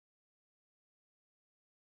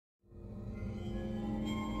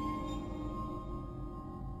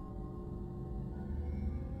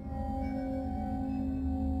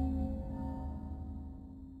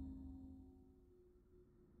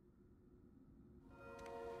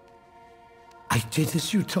I did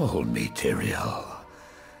as you told me, Tyrael.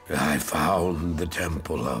 I found the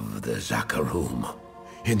temple of the Zakarum.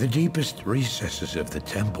 In the deepest recesses of the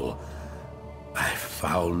temple, I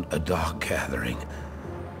found a dark gathering.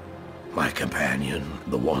 My companion,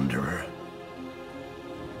 the Wanderer,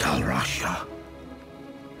 Talrasha,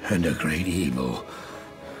 and a great evil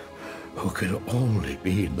who could only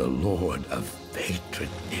be the Lord of Hatred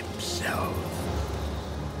himself,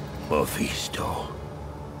 Mephisto.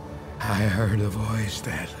 I heard a voice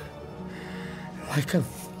that, like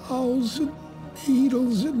 1,000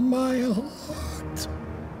 needles in my heart.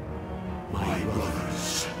 My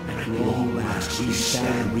brothers, at long last we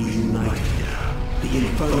stand reunited. The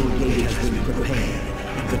infernal gate has been prepared,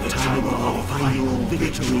 and the time of our final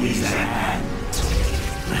victory is at hand.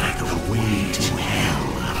 Let the way to hell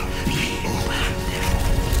be opened.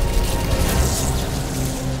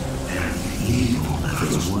 And the evil that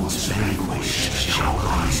was once vanquished shall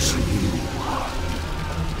rise anew.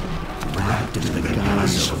 Wrapped in the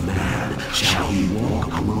guise of man shall he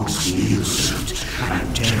walk amongst the innocent,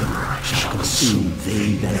 and terror shall consume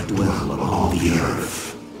they that dwell upon the earth.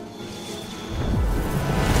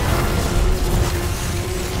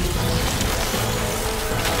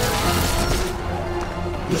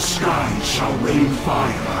 The skies shall rain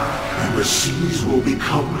fire, and the seas will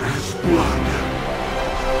become as blood.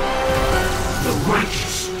 The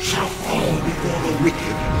righteous shall fall before the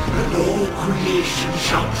wicked, and all creation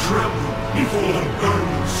shall tremble before the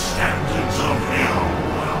burning standards of hell.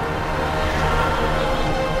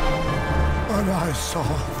 What I saw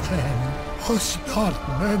then was not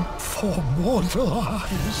meant for mortal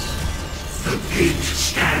eyes. The gate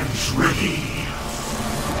stands ready.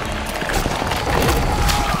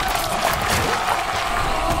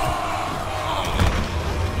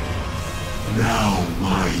 Now,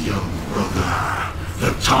 my young brother,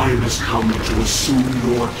 the time has come to assume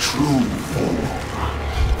your true form.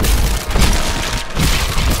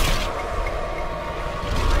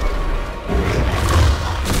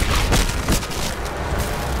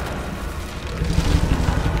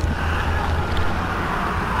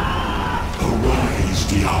 Arise,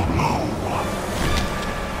 Diablo,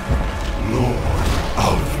 Lord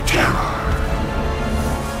of Terror.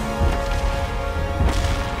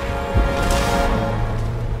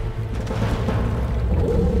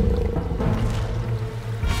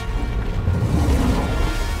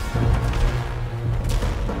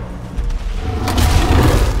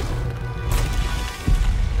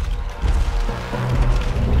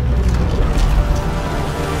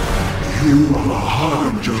 You are the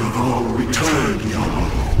harbinger of our return, Diablo.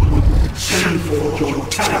 Send forth your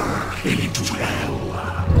terror into hell.